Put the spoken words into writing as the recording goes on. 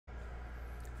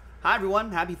Hi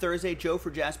everyone, happy Thursday. Joe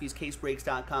for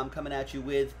JaspysCaseBreaks.com coming at you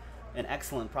with an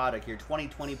excellent product here.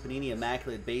 2020 Panini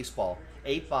Immaculate Baseball.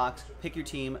 8-box, pick your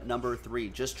team, number 3.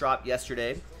 Just dropped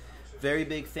yesterday. Very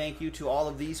big thank you to all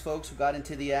of these folks who got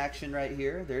into the action right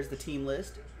here. There's the team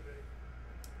list.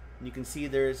 And you can see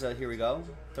there's, here we go,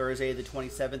 Thursday the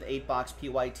 27th, 8-box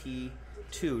PYT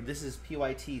 2. This is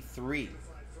PYT 3.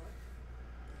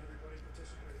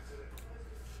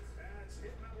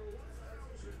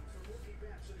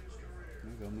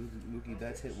 There we go, Mookie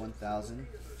Betts hit 1,000.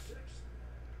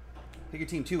 Pick your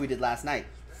team 2 we did last night.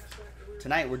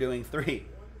 Tonight we're doing 3.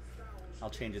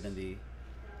 I'll change it in the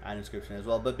item description as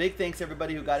well. But big thanks to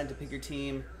everybody who got into Pick Your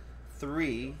Team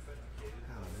 3.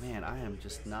 Oh man, I am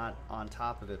just not on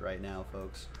top of it right now,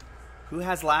 folks. Who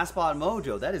has last spot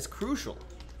mojo? That is crucial.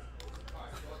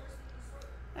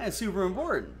 That is super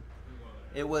important.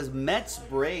 It was Mets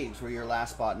Braves were your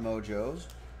last spot mojos.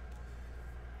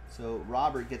 So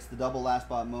Robert gets the double last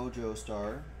spot mojo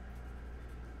star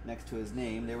next to his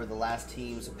name. They were the last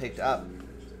teams picked up.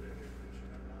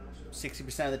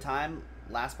 60% of the time,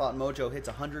 last spot mojo hits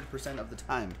 100% of the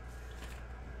time.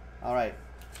 All right.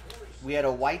 We had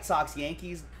a White Sox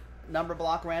Yankees number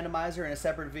block randomizer in a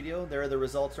separate video. There are the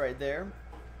results right there.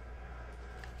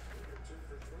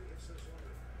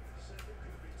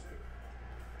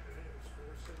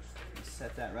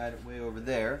 Set that right way over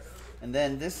there. And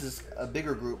then this is a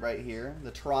bigger group right here,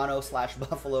 the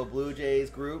Toronto/Buffalo Blue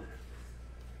Jays group.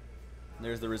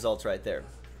 There's the results right there.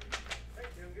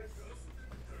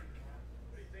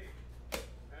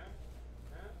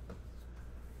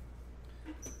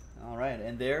 All right,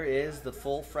 and there is the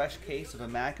full fresh case of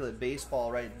Immaculate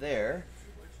Baseball right there.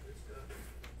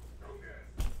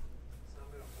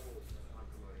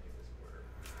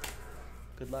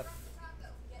 Good luck.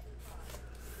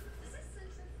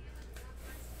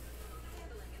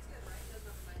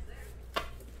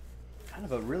 Kind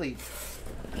of a really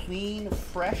clean,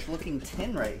 fresh looking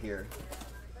tin right here.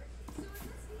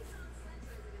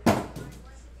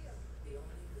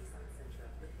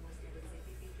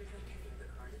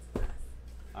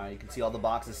 All right, you can see all the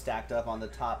boxes stacked up on the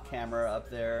top camera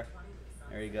up there.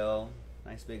 There you go.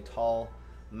 Nice big tall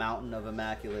mountain of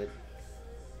Immaculate.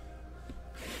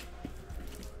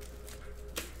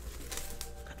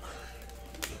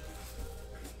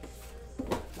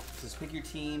 This is Pick Your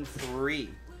Team 3.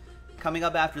 Coming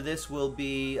up after this will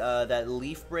be that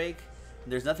Leaf break.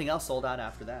 There's nothing else sold out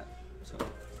after that. So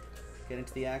get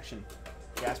into the action.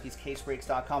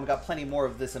 JaspysCaseBreaks.com. We got plenty more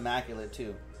of this Immaculate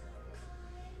too.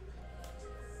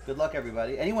 Good luck,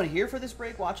 everybody. Anyone here for this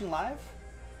break watching live?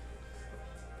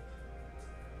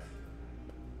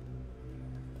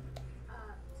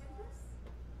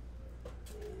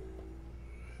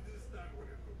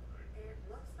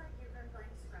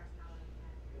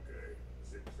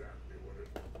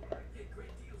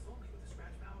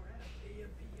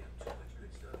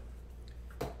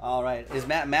 All right, is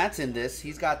Matt's in this?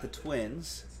 He's got the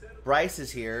Twins. Bryce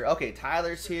is here. Okay,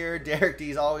 Tyler's here. Derek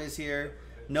D's always here.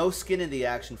 No skin in the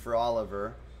action for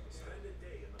Oliver.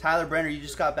 Tyler Brenner, you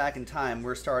just got back in time.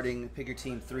 We're starting Pick Your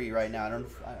Team 3 right now. I don't know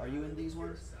if, are you in these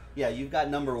ones? Yeah, you've got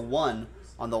number 1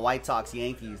 on the White Sox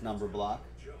Yankees number block.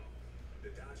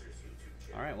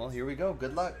 All right, well, here we go.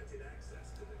 Good luck.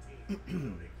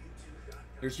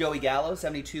 Here's Joey Gallo,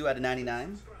 72 out of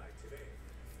 99.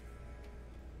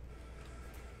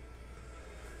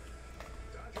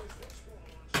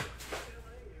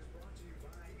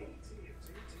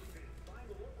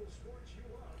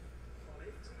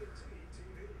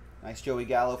 Nice Joey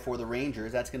Gallo for the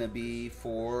Rangers. That's going to be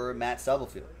for Matt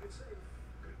Stubblefield.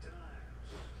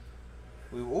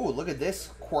 Ooh, look at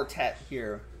this quartet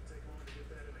here.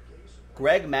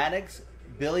 Greg Maddux,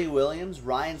 Billy Williams,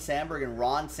 Ryan Sandberg, and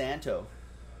Ron Santo.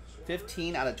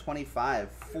 15 out of 25.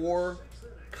 4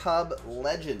 Cub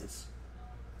legends.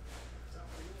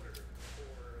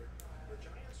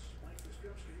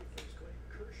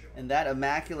 And that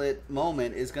Immaculate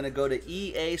moment is going to go to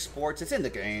EA Sports. It's in the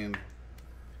game.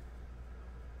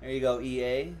 There you go,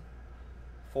 EA.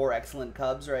 4 excellent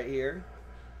Cubs right here.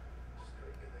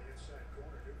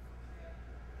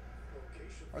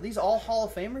 Are these all Hall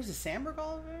of Famers? Is Sandberg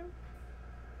Hall of Fame?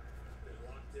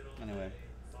 Anyway,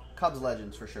 Cubs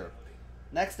legends for sure.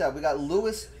 Next up, we got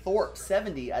Lewis Thorpe,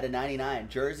 70 out of 99.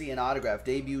 Jersey and autograph.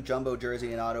 Debut jumbo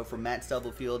jersey and auto for Matt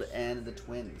Stubblefield and the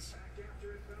Twins.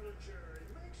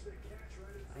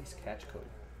 Nice catch, Cody.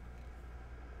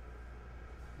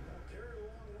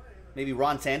 Maybe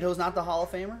Ron Santo's not the Hall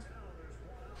of Famer?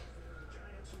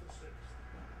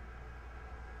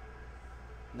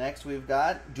 Next, we've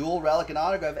got dual relic and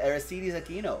autograph, Aristides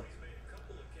Aquino.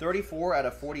 34 out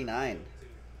of 49.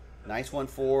 Nice one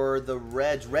for the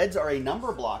Reds. Reds are a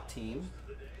number block team.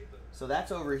 So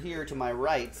that's over here to my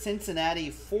right. Cincinnati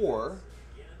 4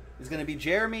 is going to be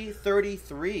Jeremy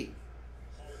 33.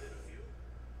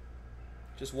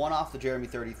 Just one off the Jeremy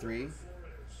 33.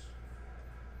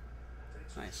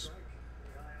 Nice.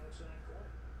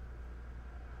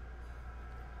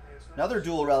 Another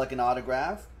dual relic and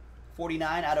autograph.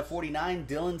 49 out of 49,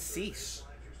 Dylan Cease.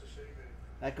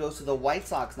 That goes to the White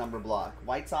Sox number block.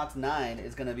 White Sox 9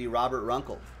 is going to be Robert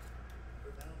Runkle.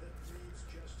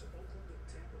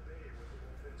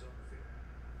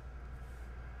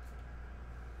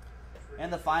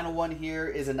 And the final one here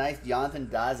is a nice Jonathan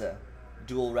Daza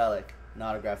dual relic and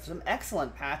autograph. Some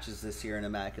excellent patches this year in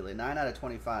Immaculate. 9 out of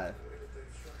 25.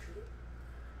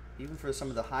 Even for some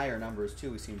of the higher numbers,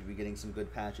 too, we seem to be getting some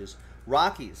good patches.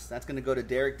 Rockies, that's going to go to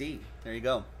Derek D. There you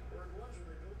go.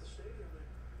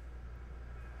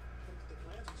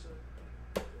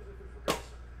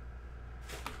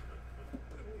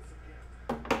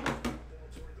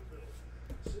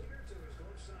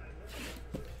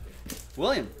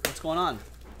 William, what's going on?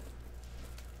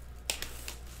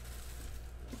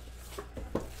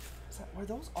 Are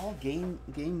those all game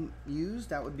used?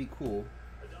 That would be cool.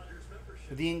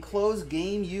 The enclosed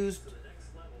game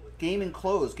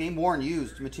worn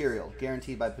used material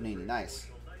guaranteed by Panini. Nice.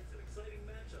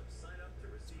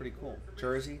 It's pretty cool.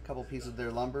 Jersey, a couple pieces of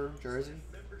their lumber jersey.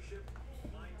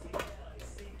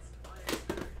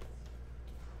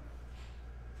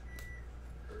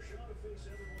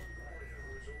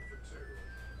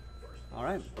 All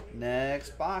right,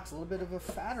 next box. A little bit of a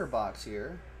fatter box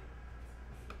here.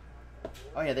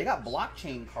 Oh yeah, they got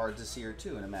blockchain cards this year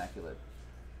too in Immaculate.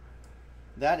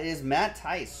 That is Matt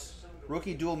Tice,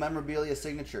 rookie dual memorabilia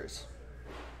signatures.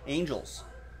 Angels.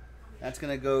 That's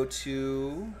going to go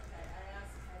to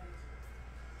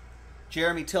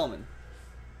Jeremy Tillman.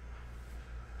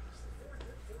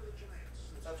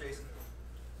 What's up, Jason?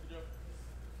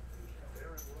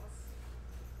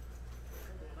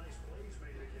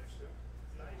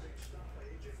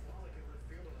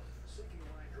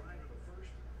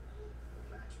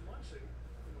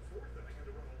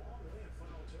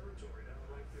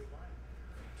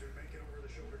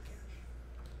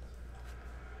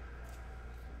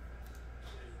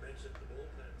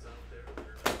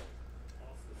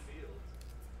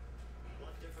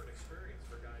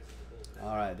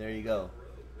 All right, there you go.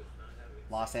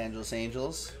 Los Angeles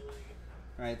Angels.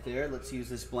 Right there. Let's use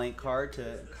this blank card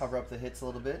to cover up the hits a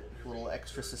little bit. A little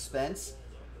extra suspense.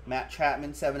 Matt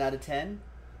Chapman, 7 out of 10.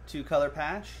 2-color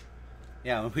patch.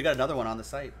 Yeah, we got another one on the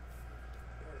site.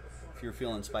 If you're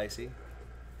feeling spicy.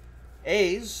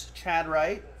 A's, Chad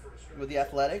Wright with the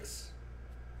Athletics.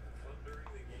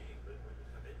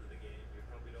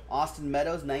 Austin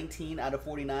Meadows, 19 out of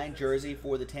 49 jersey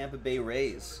for the Tampa Bay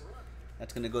Rays.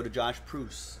 That's going to go to Josh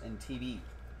Proust and TV.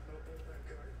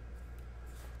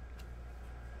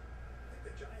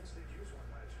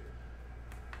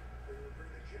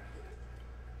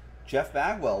 Jeff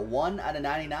Bagwell, 1 out of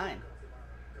 99.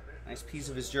 Nice piece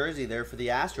of his jersey there for the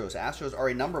Astros. Astros are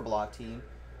a number block team.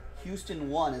 Houston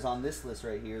 1 is on this list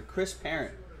right here. Chris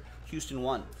Parent, Houston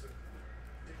 1.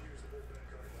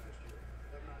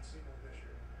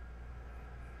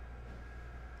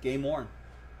 Game worn.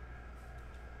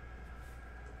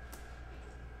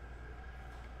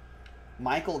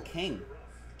 Michael King,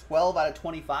 12 out of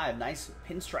 25. Nice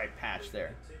pinstripe patch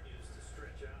there.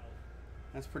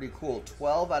 That's pretty cool.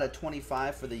 12 out of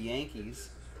 25 for the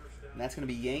Yankees. And that's going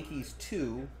to be Yankees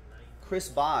 2. Chris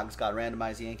Boggs got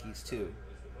randomized Yankees 2.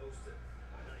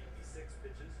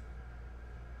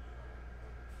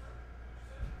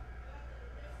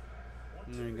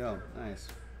 There you go. Nice.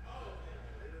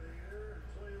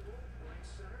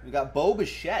 We got Bo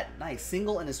Bichette. Nice.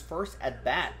 Single in his first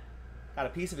at-bat. Got a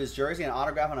piece of his jersey and an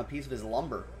autograph on a piece of his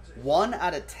lumber. 1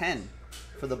 out of 10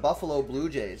 for the Buffalo Blue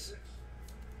Jays.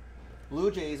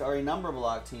 Blue Jays are a number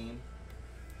block team.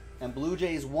 And Blue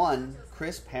Jays 1,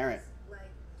 Chris Parent.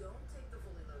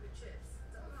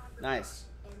 Nice.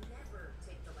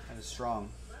 That is strong.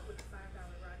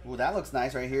 Ooh, that looks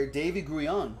nice right here. Davey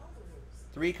Grullon.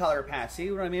 3-color patch. See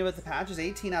what I mean with the patches?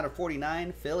 18 out of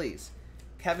 49, Phillies.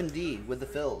 Kevin D with the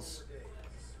Phils.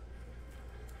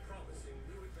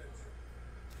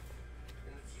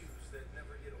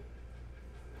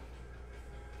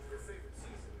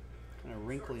 Kind of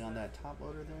wrinkly on that top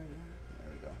loader there. There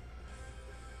we go.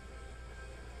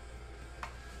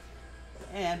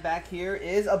 And back here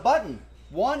is a button.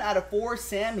 1 out of 4,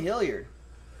 Sam Hilliard.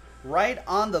 Right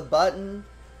on the button,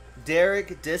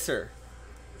 Derek Disser.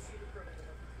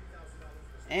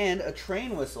 And a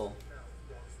train whistle.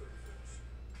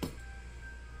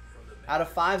 Out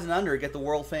of 5s and under, get the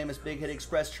world-famous Big Hit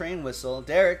Express train whistle.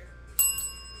 Derek,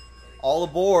 all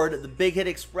aboard the Big Hit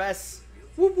Express.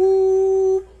 Whoop,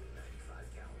 whoop.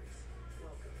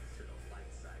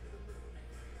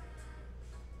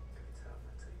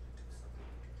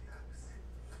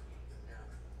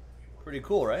 Pretty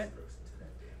cool, right?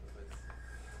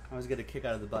 I always get a kick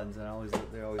out of the buttons, and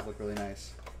they always look really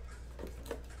nice.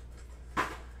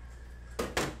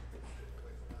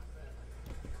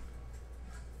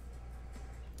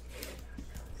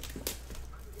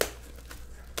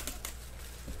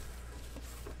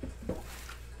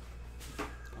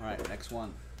 All right, next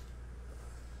one.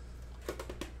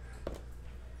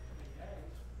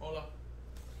 Hola.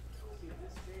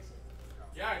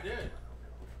 Yeah, I did.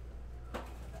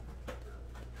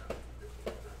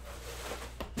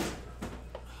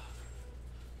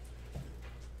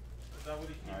 All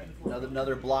right,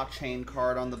 another blockchain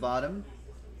card on the bottom.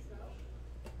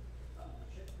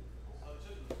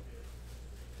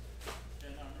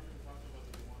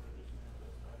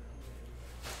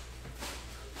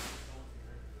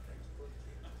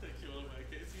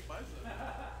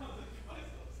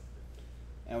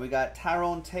 And we got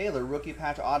Tyrone Taylor, rookie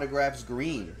patch autographs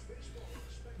green.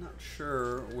 Not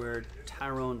sure where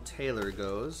Tyrone Taylor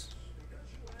goes.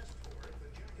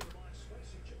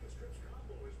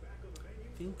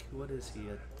 I think, what is he,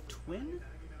 a Twin?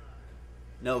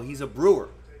 No, he's a Brewer.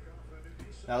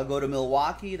 That'll go to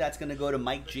Milwaukee. That's going to go to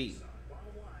Mike G.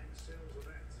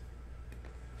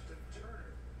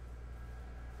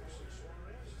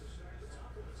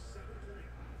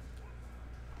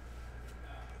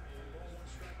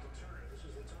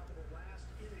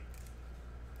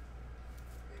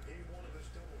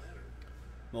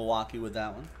 Milwaukee with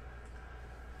that one.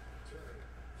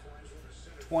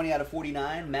 20 out of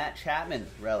 49, Matt Chapman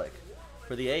relic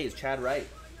for the A's, Chad Wright.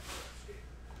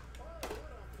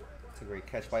 That's a great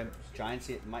catch by Giants,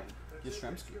 Mike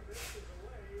Yastrzemski.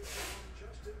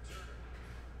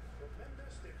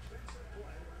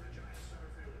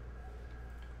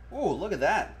 Oh, look at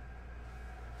that.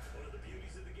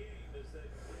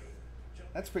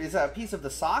 That's pretty. Is that a piece of the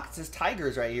sock? It says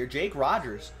Tigers right here. Jake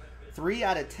Rogers. 3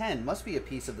 out of 10. Must be a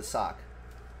piece of the sock.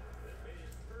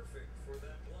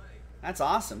 That's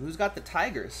awesome. Who's got the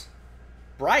Tigers?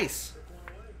 Bryce.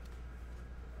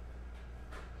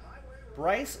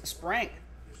 Bryce Sprank.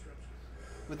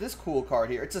 With this cool card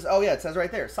here. It says, oh yeah, it says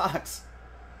right there, Sox.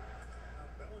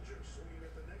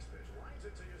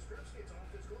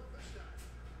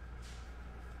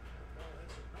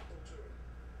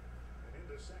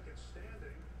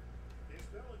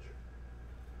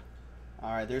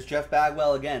 All right, there's Jeff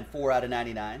Bagwell again, 4 out of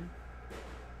 99.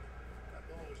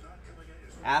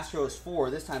 Astros 4.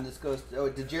 This time this goes. Oh,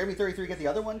 did Jeremy 33 get the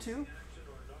other one too?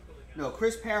 No,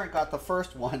 Chris Parent got the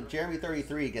first one. Jeremy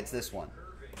 33 gets this one.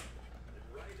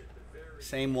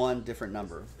 Same one, different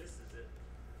number.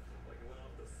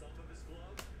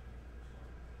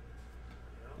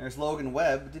 There's Logan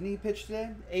Webb. Didn't he pitch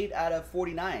today? 8 out of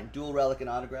 49. Dual relic and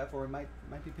autograph, or he might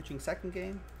be pitching second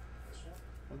game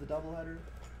of the doubleheader.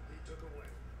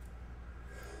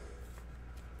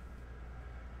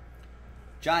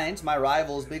 Giants, my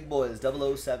rivals, big boys,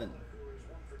 007.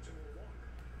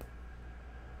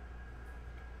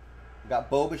 We got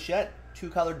Bo Bichette,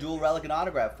 2-color dual relic and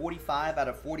autograph, 45 out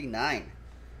of 49.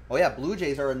 Oh yeah, Blue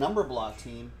Jays are a number block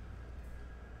team.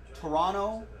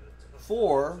 Toronto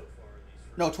 4.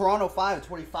 No, Toronto 5,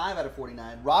 25 out of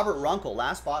 49. Robert Runkle,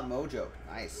 last spot mojo.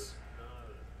 Nice.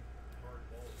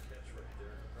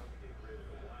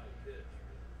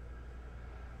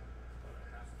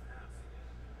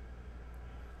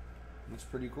 Looks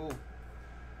pretty cool.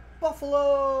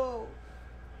 Buffalo!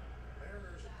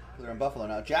 They're in Buffalo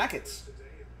now. Jackets.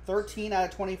 13 out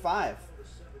of 25.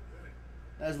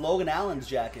 That is Logan Allen's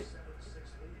jacket.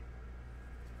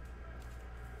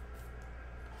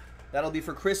 That'll be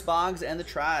for Chris Boggs and the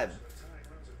Tribe.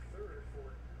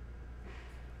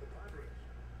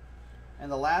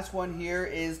 And the last one here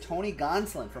is Tony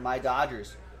Gonsolin for my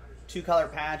Dodgers. 2-color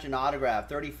patch and autograph.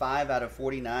 35 out of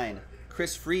 49.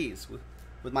 Chris Freeze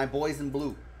with my boys in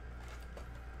blue.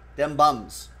 Them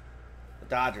bums. The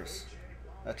Dodgers.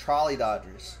 The Trolley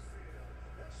Dodgers.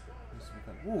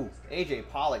 Ooh, AJ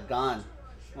Pollock gone.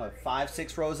 What, 5,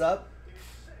 6 rows up?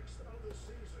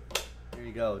 There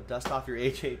you go. Dust off your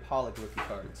AJ Pollock rookie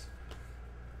cards.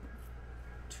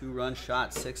 2-run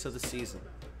shot, 6 of the season.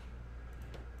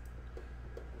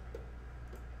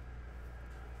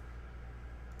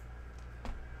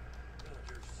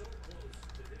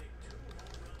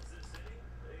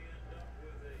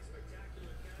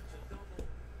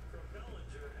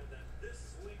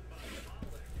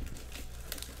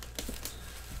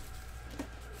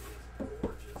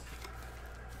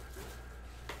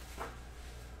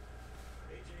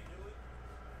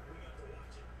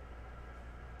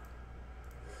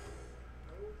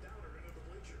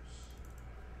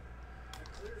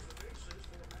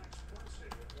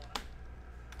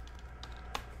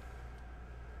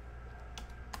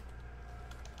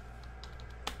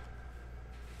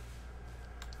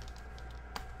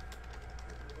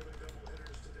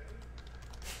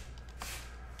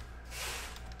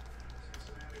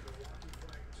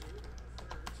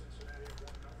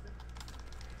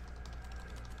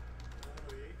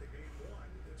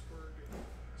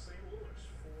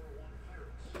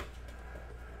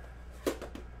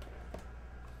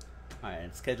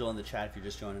 And schedule in the chat if you're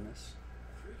just joining us.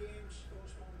 3 games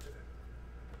postponed today.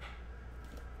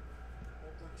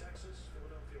 Oakland, Texas,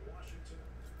 Philadelphia, Washington,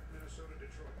 Minnesota,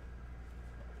 Detroit.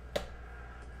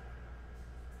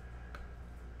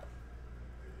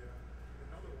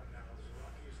 Another one now is the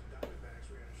Rockies and Diamondbacks,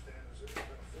 we understand. There's been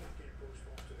a 4th game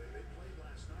postponed today. They played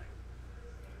last night.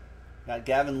 Got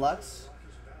Gavin Lux.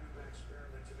 Rockies and Diamondbacks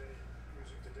experiment today,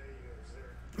 using today as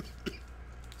their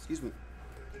Excuse me.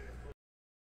 day of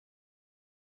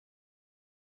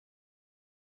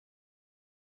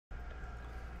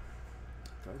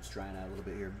Throat's drying out a little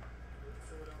bit here.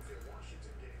 Philadelphia, Washington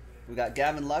game. We got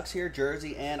Gavin Lux here,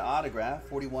 jersey and autograph,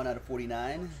 41 out of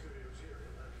 49.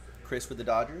 Chris with the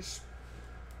Dodgers.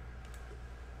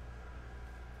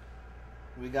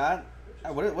 We got,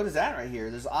 what is that right here?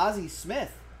 There's Ozzie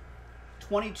Smith,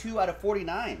 22 out of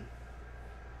 49.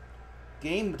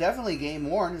 Definitely game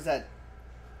worn. Is that,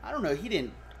 I don't know,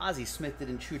 Ozzie Smith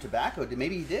didn't chew tobacco.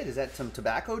 Maybe he did. Is that some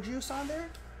tobacco juice on there?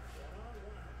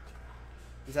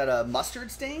 Is that a mustard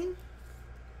stain?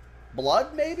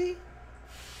 Blood, maybe?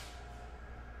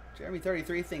 Jeremy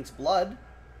 33 thinks blood.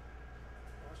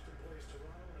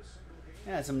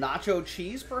 Yeah, some nacho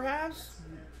cheese, perhaps.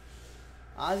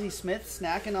 Ozzie Smith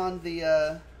snacking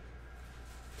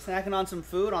on some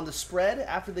food on the spread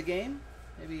after the game.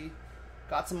 Maybe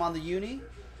got some on the uni.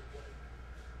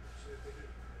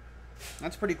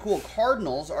 That's pretty cool.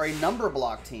 Cardinals are a number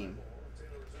block team.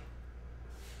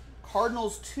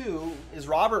 Cardinals 2 is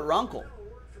Robert Runkle.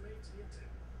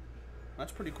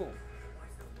 That's pretty cool.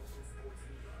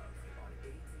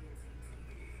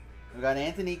 We got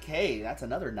Anthony K. That's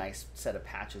another nice set of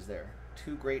patches there.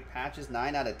 2 great patches,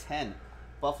 9 out of 10.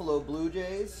 Buffalo Blue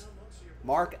Jays,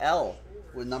 Mark L.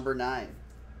 with number 9.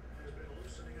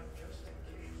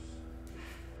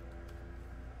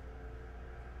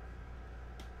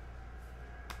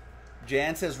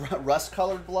 Jan says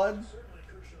rust-colored blood.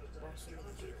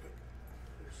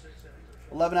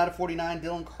 11 out of 49,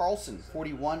 Dylan Carlson.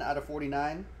 41 out of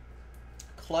 49.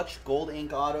 Clutch Gold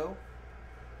Ink Auto.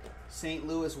 St.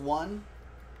 Louis 1,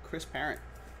 Chris Parent.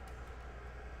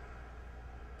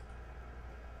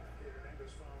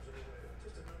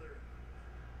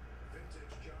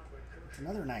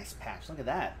 Another nice patch. Look at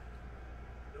that.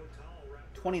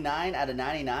 29 out of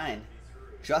 99.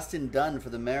 Justin Dunn for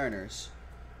the Mariners.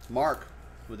 Mark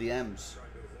with the M's.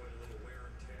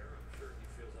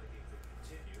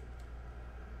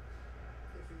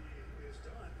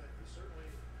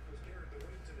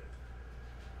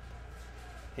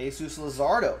 Jesus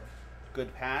Luzardo.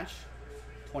 Good patch.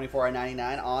 24 out of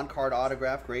 99. On-card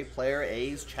autograph. Great player.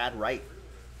 A's Chad Wright.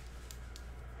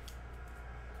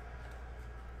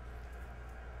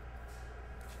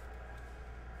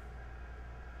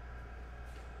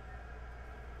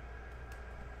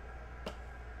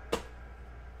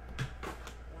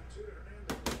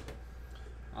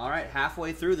 All right,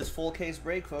 halfway through this full case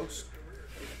break, folks.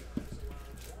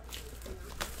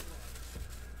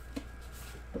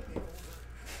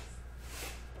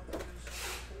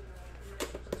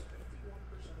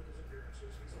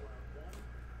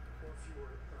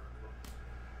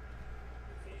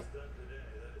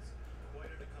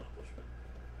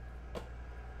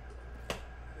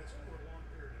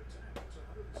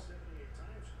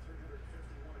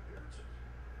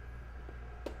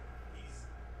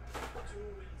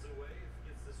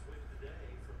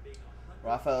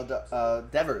 Rafael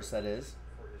Devers, that is.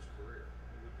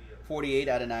 48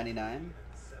 out of 99.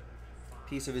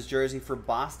 Piece of his jersey for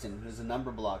Boston, who's a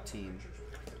number block team.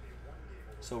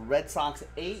 So Red Sox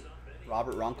 8,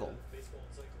 Robert Runkle.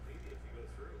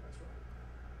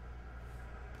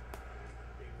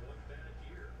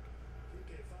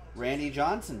 Randy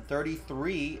Johnson,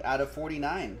 33 out of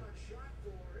 49.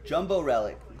 Jumbo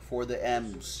relic for the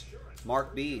M's.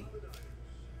 Mark B.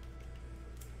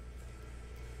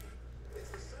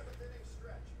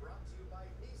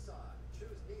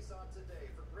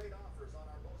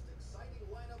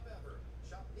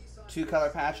 Two-color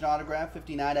patch and autograph,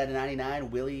 59 out of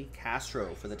 99. Willie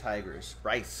Castro for the Tigers.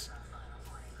 Bryce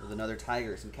with another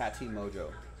Tigers and Cat Team Mojo.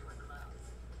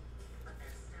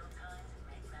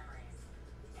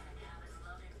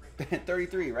 Ben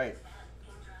 33, right.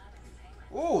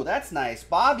 Ooh, that's nice.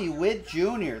 Bobby Witt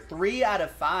Jr., 3 out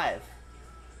of 5.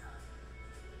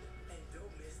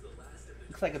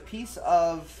 Looks like a piece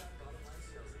of,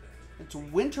 it's a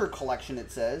winter collection,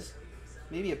 it says.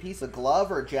 Maybe a piece of glove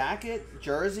or jacket,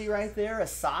 jersey right there, a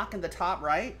sock in the top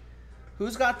right.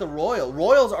 Who's got the Royals?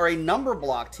 Royals are a number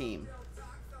block team.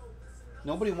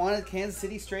 Nobody wanted Kansas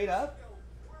City straight up?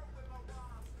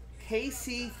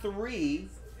 KC3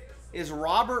 is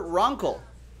Robert Runkle.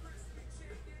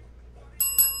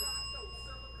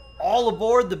 All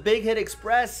aboard the Big Hit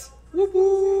Express. Whoop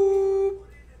whoop.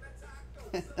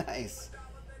 Nice.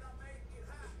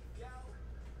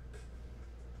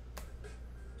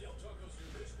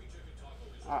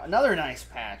 Another nice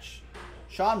patch.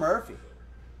 Sean Murphy.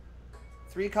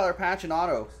 3-color patch and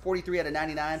auto. 43 out of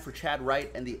 99 for Chad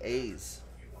Wright and the A's.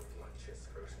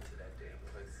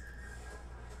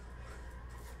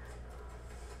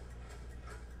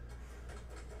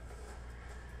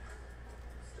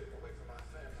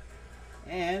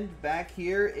 And back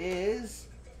here is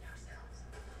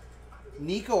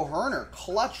Nico Herner.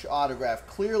 Clutch autograph.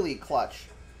 Clearly clutch.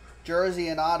 Jersey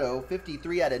and auto.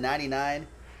 53 out of 99.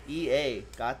 EA.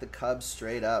 Got the Cubs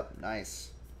straight up.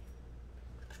 Nice.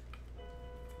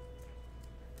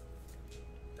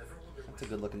 That's a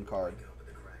good looking card.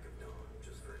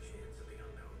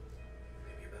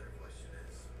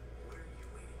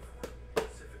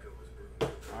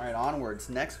 All right, onwards.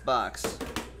 Next box.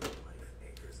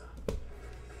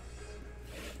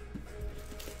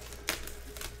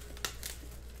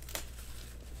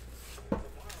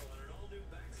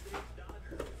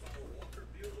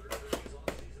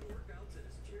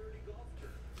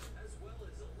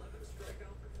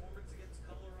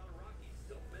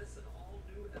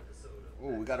 Oh,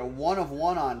 we got a 1 of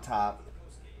 1 on top.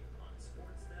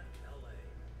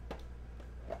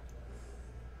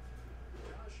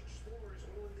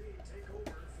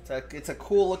 It's a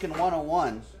cool looking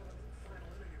 101.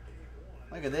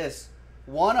 Look at this.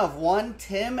 1 of 1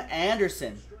 Tim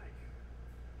Anderson.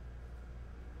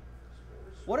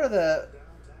 What are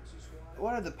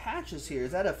the patches here?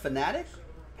 Is that a Fanatic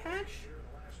patch?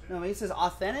 No, maybe it says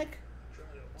Authentic.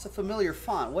 It's a familiar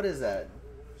font. What is that?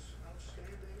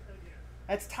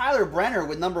 That's Tyler Brenner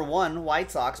with number 1,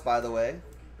 White Sox, by the way.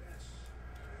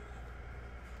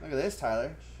 Look at this,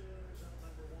 Tyler.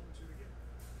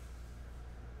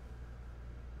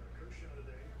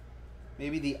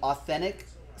 Maybe the authentic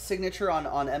signature on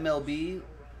MLB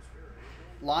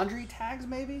laundry tags,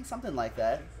 maybe? Something like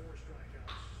that.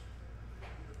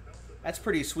 That's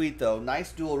pretty sweet, though.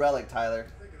 Nice dual relic, Tyler.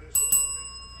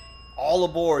 All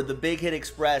aboard the Big Hit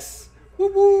Express.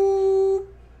 Whoop, whoop.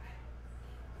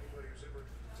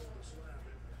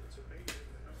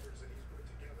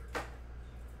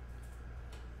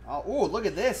 Oh, look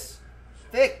at this.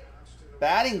 Thick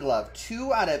batting glove.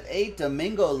 2 out of 8,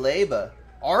 Domingo Leyba.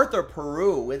 Arthur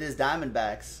Peru with his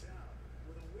Diamondbacks.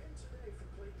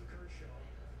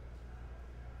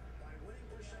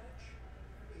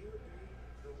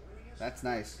 That's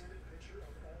nice.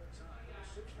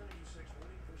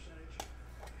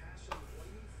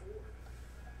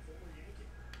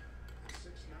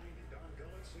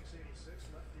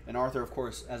 And Arthur, of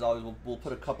course, as always, we'll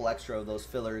put a couple extra of those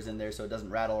fillers in there so it doesn't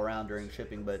rattle around during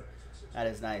shipping, but that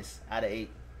is nice. Out of 8.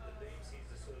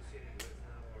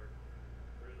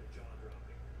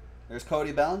 There's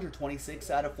Cody Bellinger, 26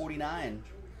 out of 49.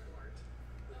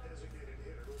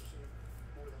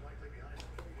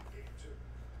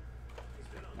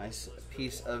 Nice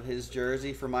piece of his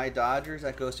jersey for my Dodgers.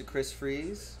 That goes to Chris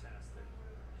Freeze.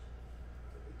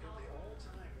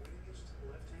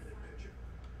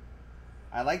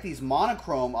 I like these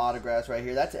monochrome autographs right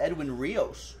here. That's Edwin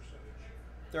Rios.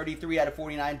 33 out of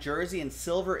 49 jersey and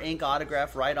silver ink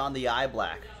autograph right on the eye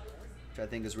black, which I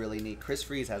think is really neat. Chris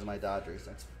Freeze has my Dodgers.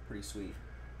 That's pretty sweet.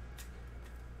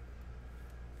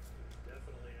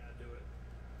 Definitely add to it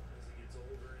as he gets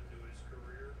older into his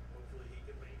career. Hopefully he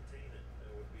can maintain it.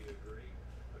 That would be a great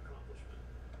accomplishment.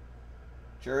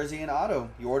 Jersey and auto,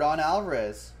 Yordan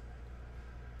Alvarez.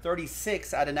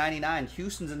 36 out of 99.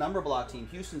 Houston's a number block team.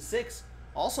 Houston 6.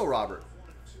 Also Robert.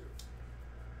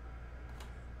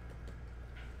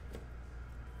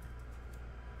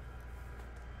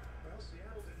 Well,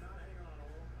 Seattle did not hang on,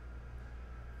 Oral.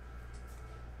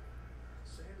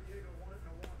 San Diego won it in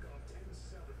a walk-off,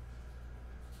 10-7.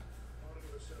 Auto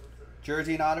with a 7th.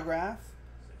 Jersey and autograph.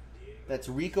 That's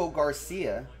Rico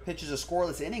Garcia. Pitches a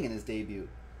scoreless inning in his debut.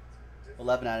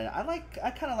 11 out of 9.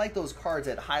 I kind of like those cards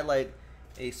that highlight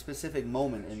a specific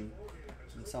moment in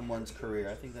someone's career.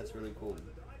 I think that's really cool.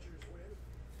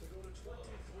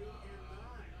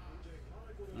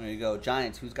 There you go.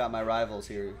 Giants, who's got my rivals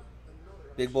here?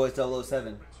 Big Boys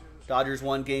 007. Dodgers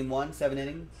won game 1, 7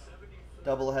 innings.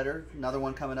 Doubleheader. Another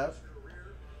one coming up.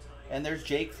 And there's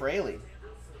Jake Fraley.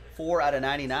 4 out of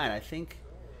 99. I think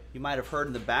you might have heard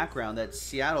in the background that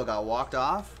Seattle got walked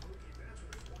off.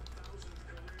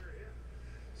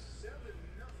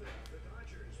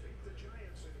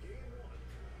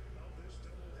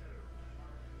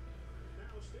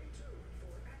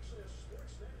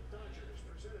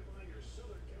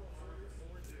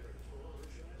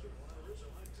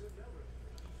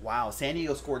 Wow, San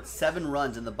Diego scored 7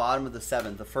 runs in the bottom of the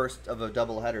 7th, the first of a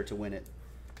doubleheader to win it.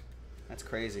 That's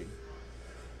crazy.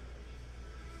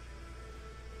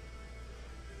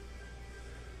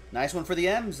 Nice one for the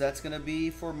M's. That's going to be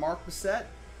for Mark Bissett.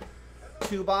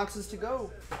 2 boxes to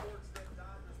go.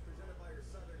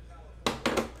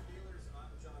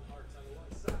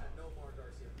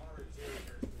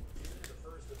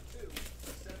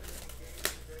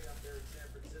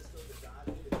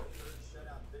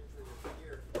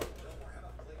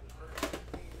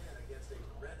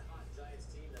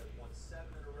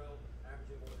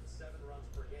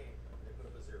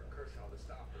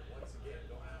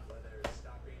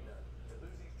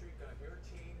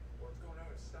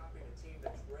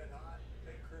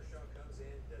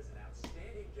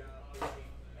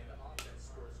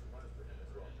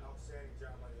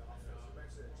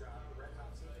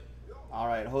 All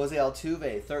right, Jose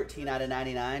Altuve, 13 out of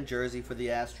 99, jersey for the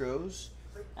Astros.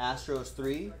 Astros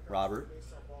 3, Robert.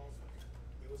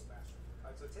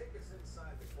 So take us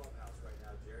inside the clubhouse right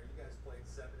now, Jared. You guys played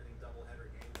 7-inning doubleheader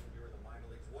games when you were in the minor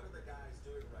leagues. What are the guys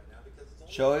doing right now? Because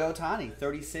it's Shohei Ohtani,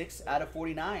 36 out of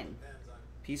 49.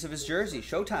 Piece of his jersey,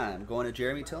 Showtime, going to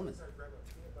Jeremy Tillman.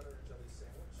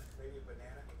 maybe a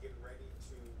banana and get ready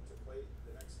to play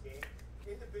the next game.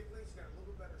 In the big leagues, you got a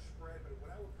little bit better spread, but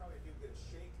what I would probably do is get a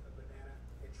shake, a banana,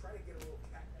 and try to get a little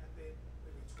catnap in,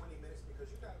 maybe 20 minutes, because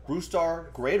you got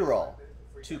Brewstar Graterol,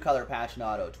 2-color patch and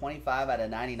auto, 25 out of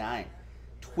 99.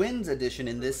 Twins edition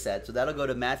in this set, so that'll go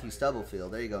to Matthew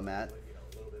Stubblefield. There you go, Matt.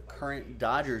 Current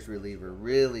Dodgers reliever.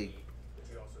 Really,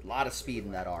 a lot of speed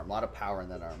in that arm, a lot of power in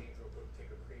that arm.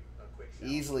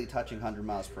 Easily touching 100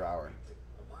 miles per hour.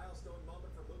 a milestone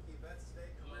moment for Mookie Betts today.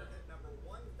 Career hit number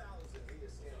 1,000. He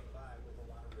is standing by with a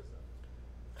lot of wisdom.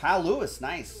 Kyle Lewis,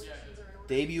 nice.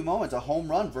 Debut moments, a home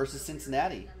run versus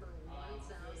Cincinnati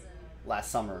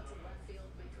last summer.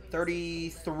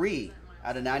 33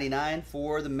 out of 99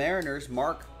 for the Mariners.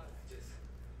 Mark.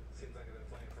 Seems like I've been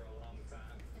playing for a long time.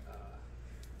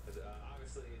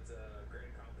 Obviously, it's a great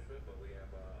accomplishment, but we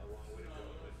have a long way to go.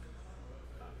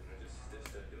 But just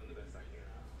doing the best I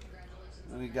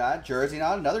can. We got jersey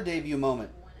now, another debut moment.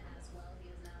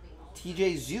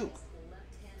 TJ Zook,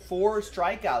 4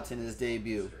 strikeouts in his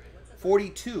debut.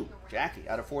 42, Jackie,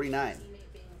 out of 49.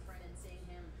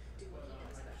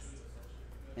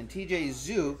 And TJ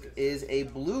Zook is a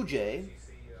Blue Jay,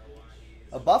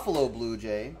 a Buffalo Blue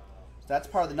Jay. So that's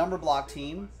part of the number block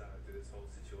team.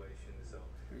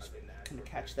 Just gonna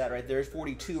catch that right there. There's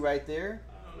 42 right there.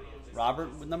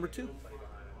 Robert with number 2.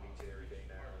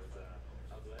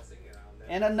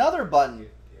 And another button.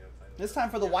 This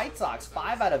time for the White Sox,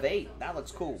 5 out of 8. That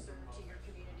looks cool.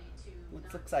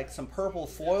 Looks like some purple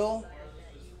foil.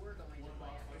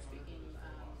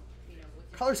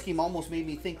 Color scheme almost made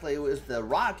me think like it was the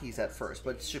Rockies at first,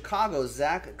 but Chicago's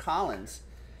Zach Collins,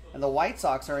 and the White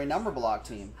Sox are a number block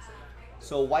team.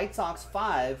 So White Sox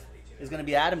 5 is going to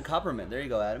be Adam Kupperman. There you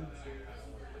go, Adam.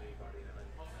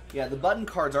 Yeah, the button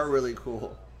cards are really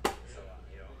cool.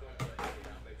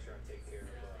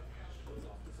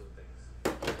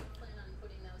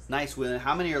 Nice win.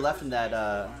 How many are left in that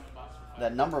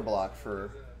that number block for,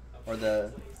 or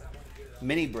the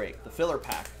mini break, the filler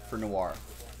pack for Noir?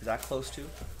 Is that close to?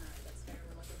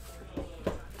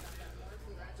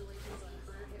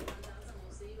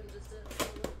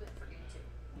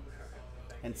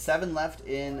 And 7 left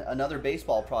in another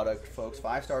baseball product, folks.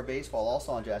 5-star baseball,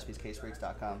 also on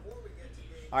jaspyscasebreaks.com.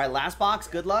 All right, last box.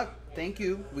 Good luck. Thank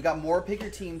you. We got more pick your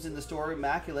teams in the store.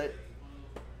 Immaculate.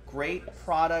 Great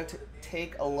product.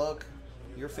 Take a look.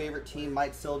 Your favorite team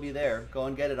might still be there. Go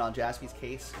and get it on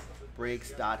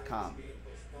jaspyscasebreaks.com.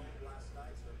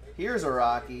 Here's a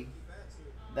Rocky.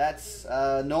 That's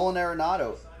Nolan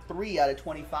Arenado, 3 out of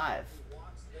 25.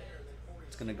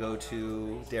 It's going to go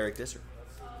to Derek Disser.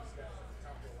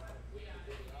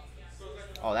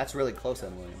 Oh, that's really close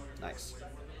then, William. Nice.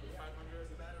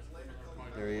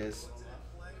 There he is.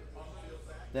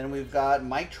 Then we've got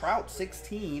Mike Trout,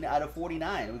 16 out of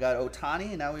 49. We got Ohtani,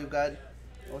 and now we've got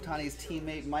Ohtani's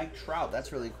teammate Mike Trout.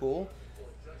 That's really cool.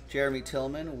 Jeremy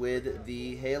Tillman with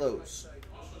the Halos.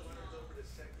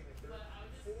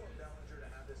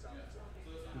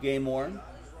 Game worn.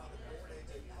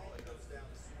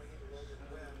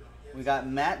 We got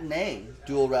Matinee,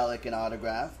 dual relic and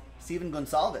autograph. Steven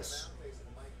Gonsalves,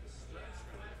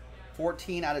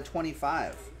 14 out of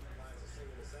 25.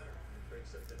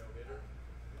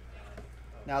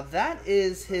 Now that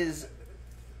is his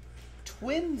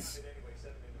Twins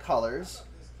colors,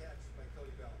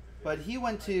 but he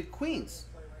went to Queens.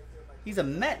 He's a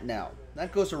Met now.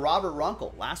 That goes to Robert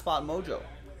Runkle, Last Spot Mojo.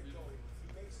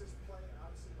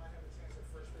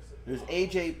 There's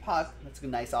AJ Puck. That's a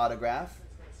nice autograph.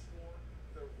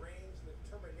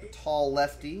 The tall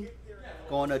lefty.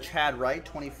 Going to Chad Wright,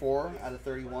 24 out of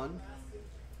 31.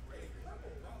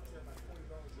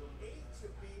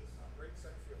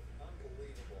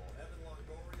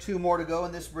 Two more to go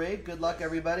in this break. Good luck,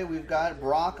 everybody. We've got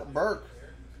Brock Burke,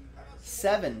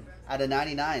 7 out of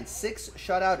 99. 6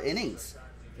 shutout innings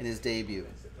in his debut.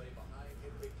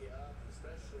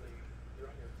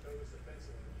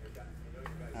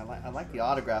 I like the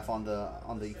autograph on the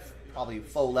probably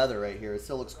faux leather right here. It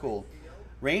still looks cool.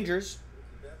 Rangers,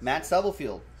 Matt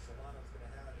Stubblefield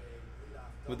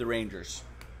with the Rangers.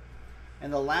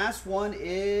 And the last one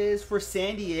is for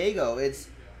San Diego. It's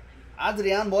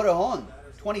Adrian Morejon,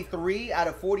 23 out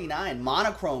of 49.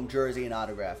 Monochrome jersey and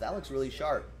autograph. That looks really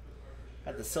sharp.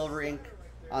 Got the silver ink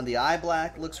on the eye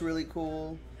black. Looks really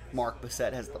cool. Mark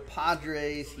Bissett has the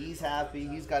Padres. He's happy.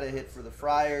 He's got a hit for the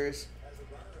Friars.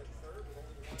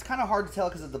 It's kind of hard to tell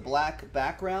because of the black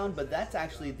background, but that's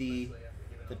actually the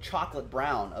chocolate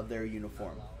brown of their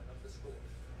uniform.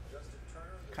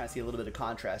 Kind of see a little bit of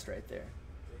contrast right there.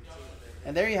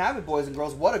 And there you have it, boys and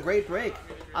girls. What a great break.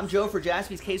 I'm Joe for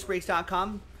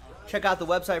JaspysCaseBreaks.com. Check out the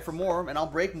website for more, and I'll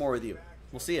break more with you.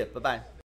 We'll see you. Bye-bye.